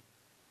later.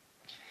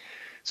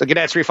 So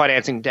Gannett's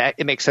refinancing debt.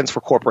 It makes sense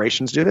for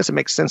corporations to do this. It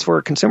makes sense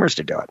for consumers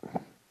to do it.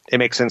 It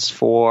makes sense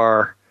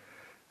for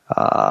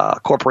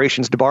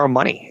corporations to borrow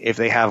money if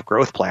they have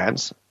growth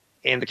plans.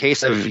 In the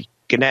case of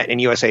Gannett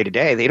and USA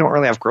Today, they don't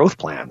really have growth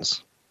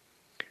plans.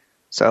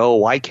 So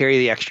why carry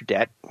the extra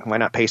debt? Why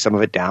not pay some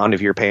of it down?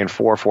 If you're paying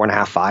 4.5%,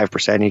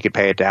 5%, you could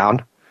pay it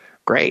down.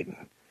 Great.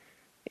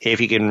 If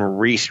you can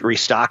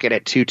restock it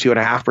at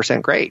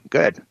 2.5%, great,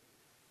 good.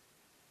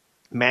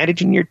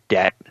 Managing your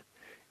debt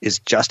is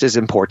just as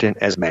important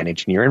as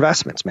managing your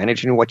investments.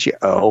 Managing what you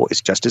owe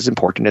is just as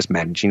important as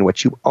managing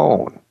what you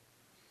own.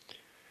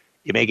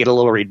 You may get a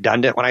little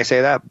redundant when I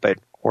say that, but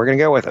we're going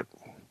to go with it.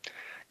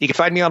 You can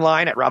find me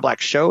online at Rob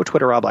Black Show,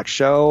 Twitter Rob Black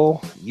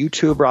Show,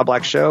 YouTube Rob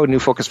Black Show,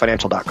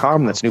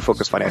 newfocusfinancial.com. That's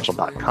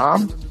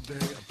newfocusfinancial.com.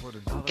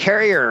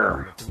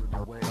 Carrier,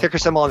 ticker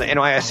symbol on the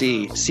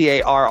NYSE,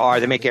 CARR.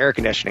 They make air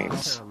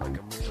conditionings.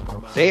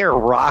 They are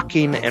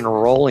rocking and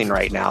rolling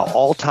right now,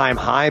 all-time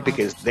high,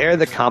 because they're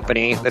the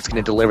company that's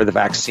going to deliver the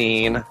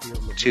vaccine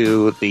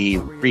to the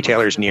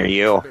retailers near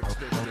you.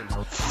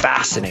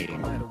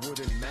 Fascinating.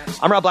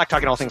 I'm Rob Black,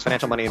 talking all things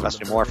financial, money,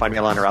 investing, and more. Find me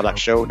online at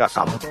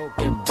robblackshow.com.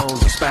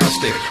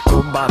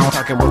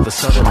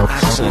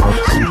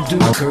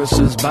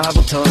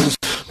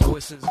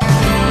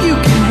 You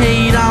can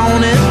hate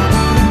on it,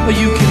 or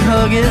you can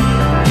hug it.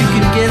 You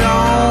can get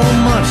all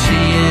mushy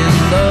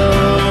and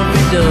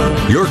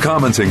lovey-dovey. Your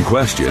comments and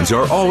questions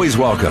are always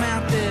welcome.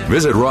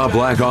 Visit Rob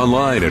Black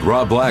online at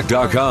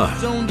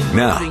robblack.com.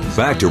 Now,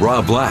 back to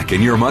Rob Black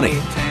and Your Money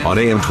on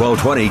AM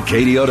 1220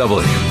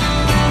 KDOW.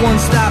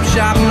 One-stop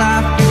shop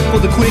life for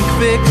the quick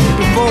fix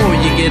before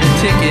you get a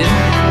ticket.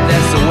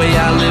 That's the way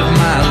I live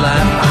my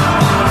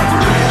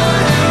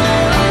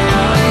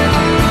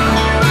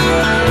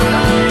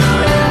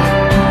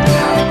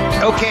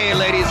life. Okay,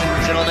 ladies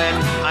and gentlemen,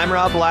 I'm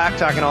Rob Black,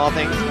 talking all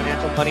things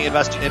financial, money,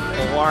 investing,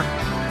 and more.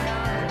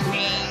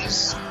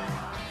 Please,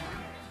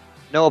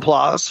 no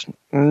applause.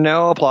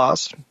 No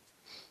applause.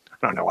 I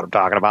don't know what I'm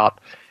talking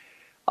about.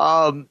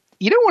 One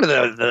of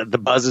the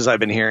buzzes I've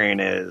been hearing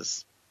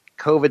is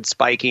COVID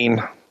spiking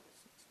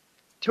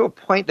to a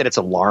point that it's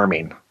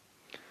alarming.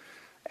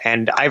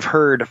 And I've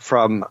heard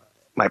from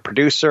my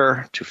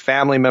producer to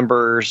family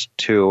members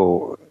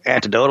to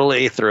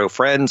anecdotally through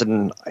friends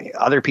and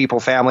other people,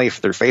 family,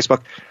 through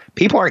Facebook,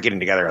 people aren't getting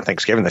together on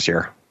Thanksgiving this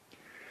year.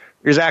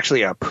 There's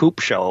actually a poop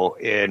show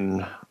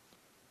in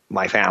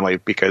my family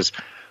because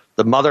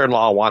the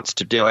mother-in-law wants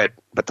to do it,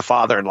 but the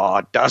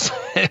father-in-law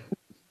doesn't.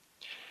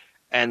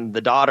 And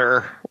the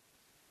daughter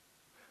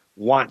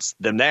wants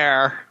them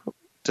there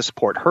to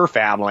support her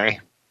family,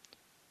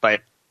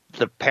 but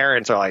the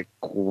parents are like,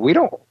 we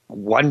don't,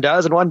 one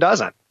does and one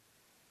doesn't.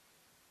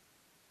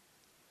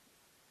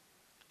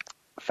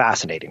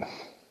 Fascinating.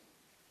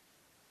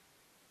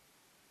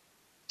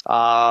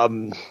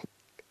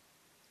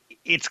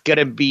 It's going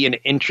to be an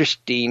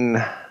interesting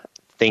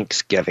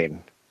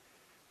Thanksgiving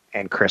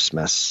and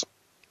Christmas.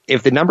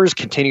 If the numbers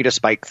continue to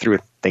spike through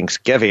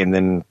Thanksgiving,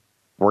 then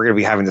we're going to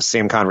be having the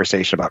same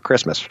conversation about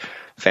Christmas.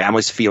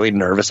 Families feeling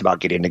nervous about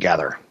getting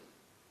together.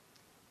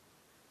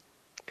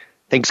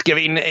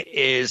 Thanksgiving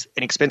is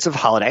an expensive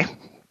holiday.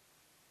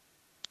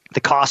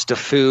 The cost of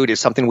food is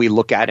something we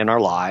look at in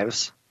our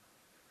lives.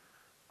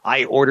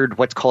 I ordered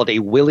what's called a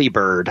Willy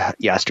Bird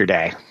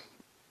yesterday.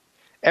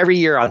 Every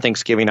year on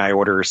Thanksgiving, I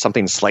order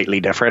something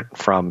slightly different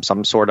from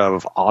some sort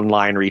of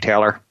online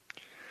retailer.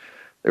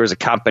 There was a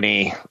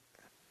company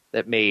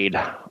that made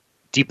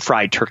deep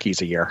fried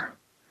turkeys a year.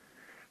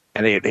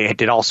 And they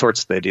did all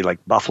sorts. They do like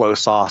buffalo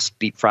sauce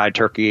deep fried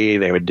turkey.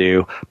 They would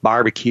do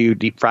barbecue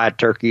deep fried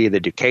turkey. They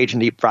do Cajun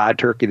deep fried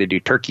turkey. They do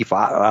turkey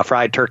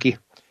fried turkey.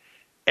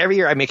 Every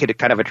year I make it a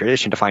kind of a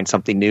tradition to find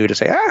something new to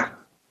say,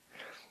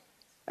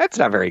 that's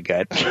not very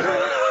good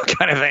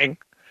kind of thing.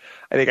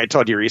 I think I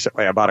told you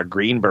recently I bought a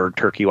Greenberg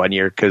turkey one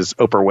year because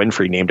Oprah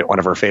Winfrey named it one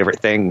of her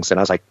favorite things. And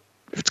I was like,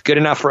 if it's good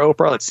enough for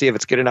Oprah, let's see if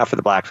it's good enough for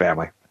the Black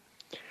family.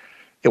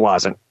 It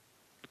wasn't.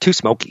 Too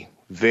smoky.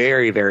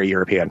 Very, very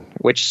European,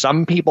 which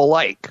some people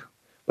like,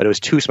 but it was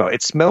too smoky.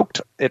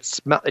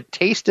 It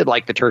tasted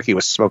like the turkey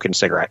was smoking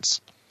cigarettes,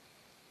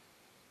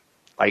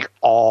 like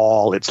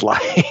all its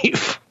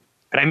life.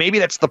 And maybe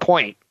that's the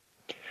point.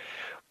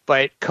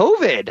 But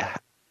COVID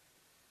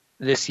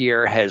this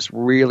year has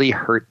really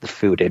hurt the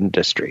food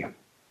industry.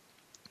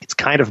 It's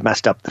kind of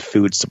messed up the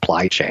food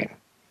supply chain.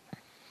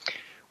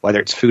 Whether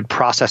it's food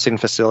processing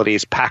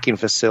facilities, packing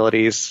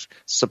facilities,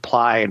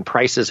 supply and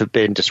prices have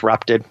been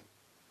disrupted.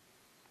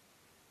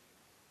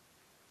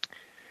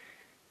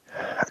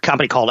 A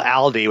company called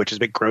Aldi, which is a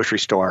big grocery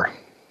store,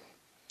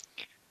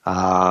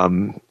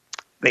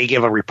 they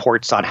give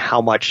reports on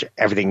how much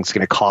everything's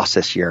going to cost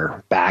this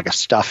year. Bag of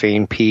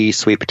stuffing, peas,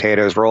 sweet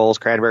potatoes, rolls,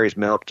 cranberries,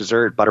 milk,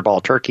 dessert,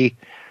 butterball turkey,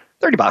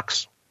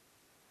 $30.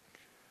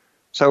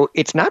 So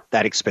it's not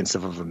that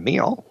expensive of a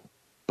meal,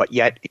 but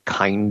yet it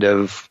kind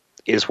of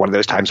is one of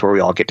those times where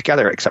we all get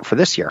together, except for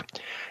this year.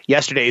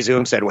 Yesterday,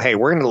 Zoom said, well, hey,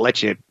 we're going to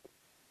let you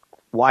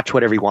watch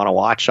whatever you want to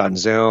watch on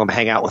Zoom,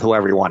 hang out with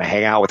whoever you want to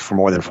hang out with for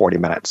more than 40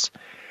 minutes.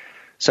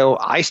 So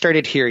I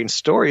started hearing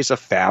stories of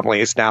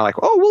families now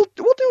like, oh,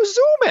 we'll do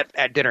Zoom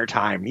at dinner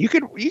time. You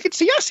could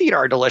see us eat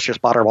our delicious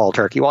butterball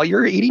turkey while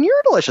you're eating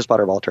your delicious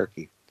butterball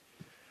turkey.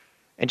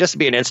 And just to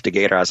be an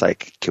instigator, I was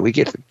like, can we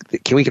get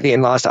the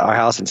in-laws to our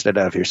house instead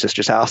of your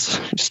sister's house,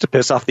 just to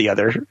piss off the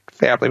other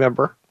family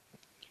member?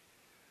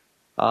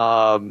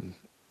 A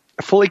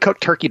fully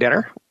cooked turkey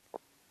dinner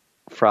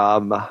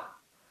from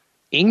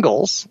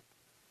Ingles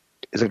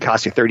is going to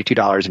cost you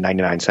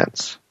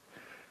 $32.99.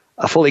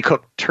 A fully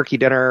cooked turkey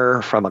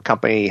dinner from a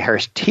company,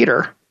 Harris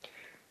Teeter,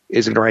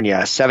 is going to run you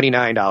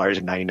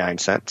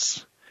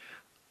 $79.99.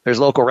 There's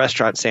local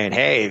restaurants saying,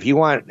 hey, if you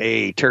want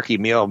a turkey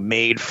meal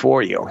made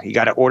for you, you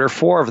got to order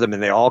 4 of them,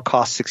 and they all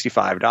cost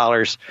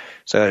 $65.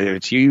 So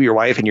it's you, your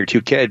wife, and your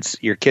 2 kids.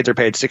 Your kids are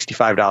paid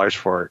 $65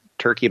 for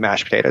turkey and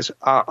mashed potatoes.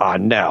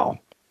 No.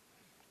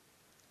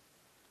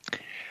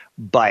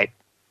 But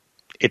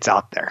it's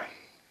out there.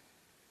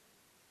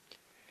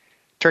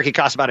 Turkey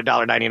costs about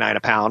 $1.99 a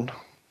pound.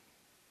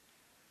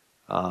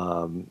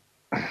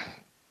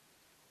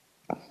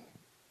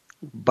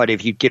 But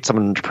if you get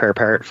someone to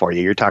prepare it for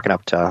you, you're talking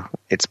up to,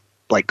 it's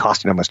like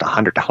costing almost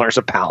 $100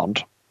 a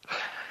pound.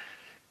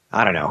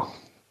 I don't know.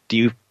 Do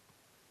you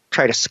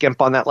try to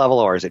skimp on that level,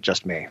 or is it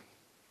just me?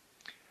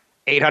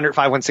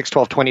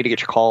 800-516-1220 to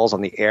get your calls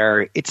on the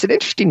air. It's an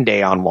interesting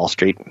day on Wall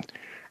Street.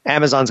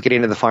 Amazon's getting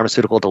into the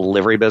pharmaceutical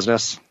delivery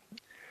business,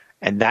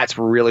 and that's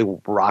really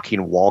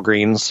rocking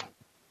Walgreens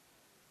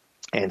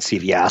and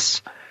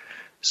CVS.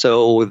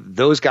 So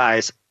those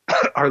guys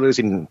are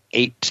losing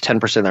 8 to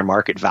 10% of their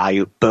market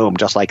value. Boom,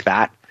 just like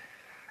that.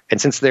 And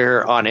since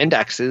they're on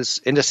indices,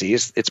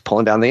 it's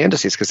pulling down the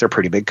indices because they're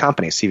pretty big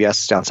companies.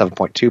 CVS is down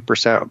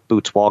 7.2%.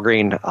 Boots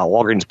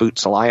Walgreens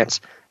Boots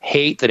Alliance.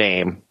 Hate the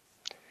name.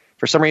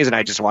 For some reason,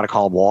 I just want to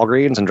call them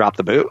Walgreens and drop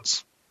the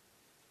Boots.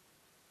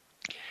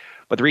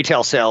 But the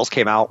retail sales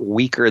came out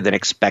weaker than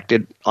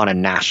expected on a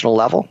national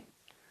level.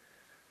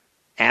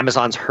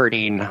 Amazon's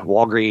hurting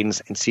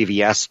Walgreens and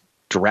CVS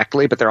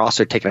directly, but they're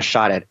also taking a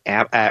shot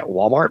at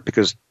Walmart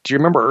because do you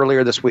remember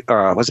earlier this week,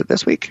 or was it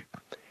this week?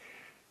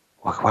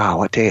 Wow,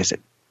 what day is it?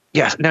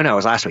 Yes, no, it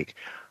was last week.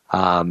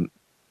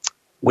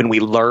 When we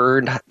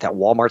learned that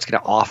Walmart's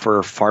going to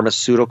offer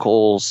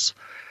pharmaceuticals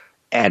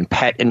and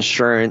pet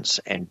insurance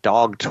and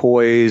dog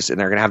toys, and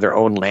they're going to have their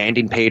own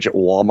landing page at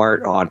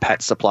Walmart on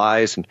pet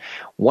supplies. And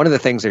one of the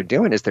things they're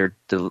doing is they're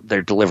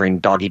delivering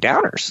doggy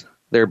downers.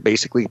 They're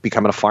basically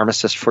becoming a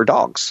pharmacist for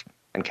dogs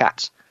and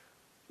cats.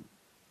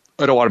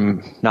 I don't want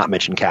to not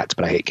mention cats,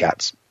 but I hate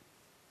cats.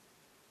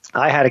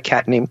 I had a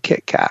cat named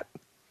Kit Kat.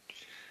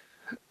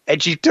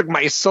 And she took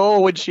my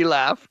soul when she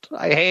left.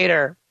 I hate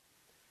her.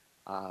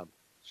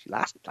 She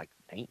lasted like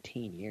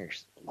 19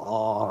 years.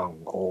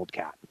 Long, old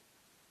cat.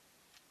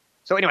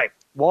 So anyway,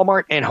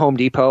 Walmart and Home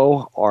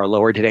Depot are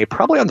lower today,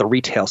 probably on the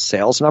retail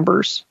sales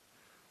numbers.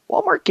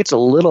 Walmart gets a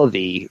little of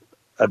the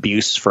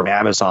abuse from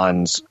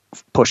Amazon's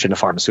push into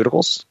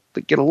pharmaceuticals.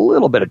 They get a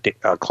little bit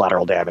of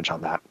collateral damage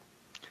on that.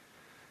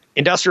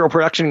 Industrial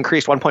production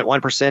increased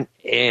 1.1%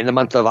 in the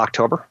month of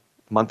October,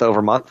 month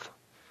over month.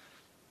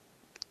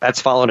 That's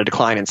following a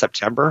decline in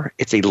September.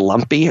 It's a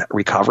lumpy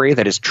recovery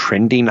that is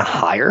trending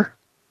higher.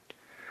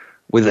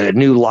 With a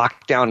new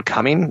lockdown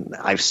coming,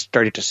 I've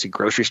started to see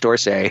grocery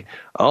stores say,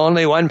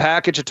 only 1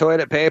 package of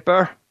toilet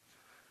paper,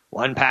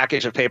 1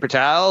 package of paper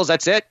towels,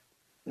 that's it.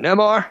 No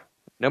more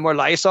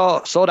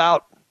Lysol, sold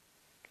out.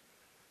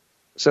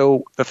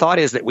 So the thought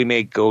is that we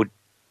may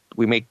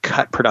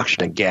cut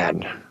production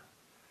again.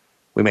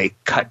 We may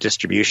cut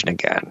distribution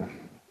again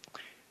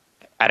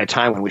at a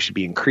time when we should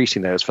be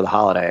increasing those for the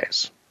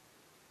holidays.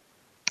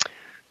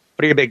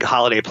 What are your big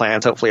holiday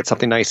plans? Hopefully it's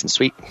something nice and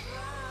sweet.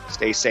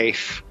 Stay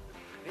safe.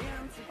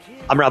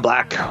 I'm Rob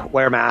Black.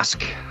 Wear a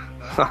mask.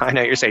 I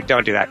know you're saying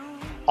don't do that.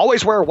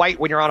 Always wear white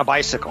when you're on a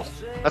bicycle.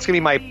 That's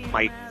going to be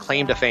my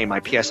claim to fame,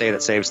 my PSA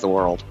that saves the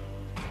world.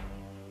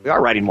 We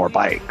are riding more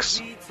bikes.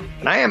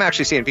 And I am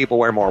actually seeing people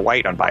wear more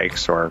white on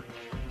bikes, or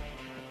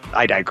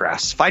I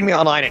digress. Find me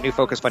online at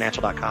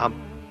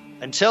newfocusfinancial.com.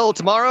 Until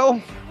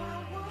tomorrow,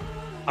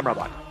 I'm Rob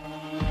Black.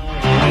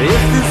 If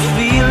this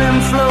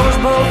feeling flows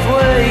both ways,